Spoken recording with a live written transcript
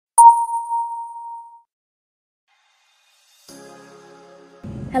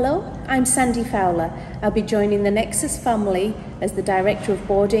Hello, I'm Sandie Fowler. I'll be joining the Nexus family as the Director of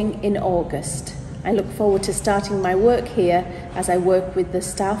Boarding in August. I look forward to starting my work here as I work with the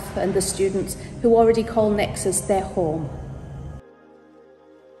staff and the students who already call Nexus their home.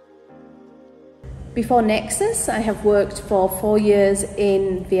 Before Nexus, I have worked for 4 years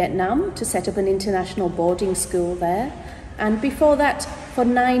in Vietnam to set up an international boarding school there, and before that for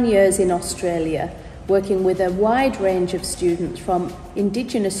 9 years in Australia, working with a wide range of students, from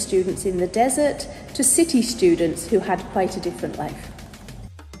Indigenous students in the desert to city students who had quite a different life.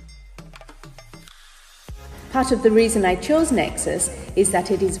 Part of the reason I chose Nexus is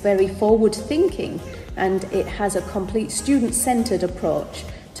that it is very forward-thinking and it has a complete student-centred approach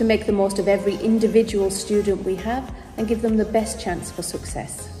to make the most of every individual student we have and give them the best chance for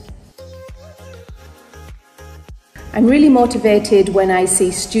success. I'm really motivated when I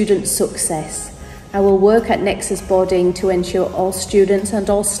see student success. I will work at Nexus Boarding to ensure all students and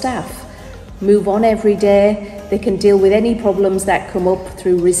all staff move on every day. They can deal with any problems that come up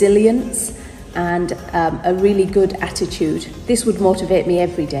through resilience and a really good attitude. This would motivate me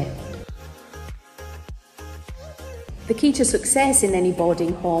every day. The key to success in any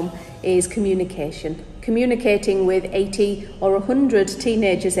boarding home is communication. Communicating with 80 or 100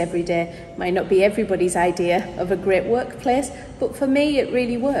 teenagers every day might not be everybody's idea of a great workplace, but for me it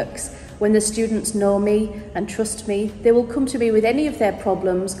really works. When the students know me and trust me, they will come to me with any of their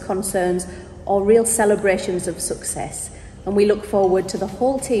problems, concerns, or real celebrations of success. And we look forward to the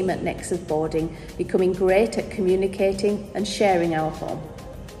whole team at Nexus Boarding becoming great at communicating and sharing our home.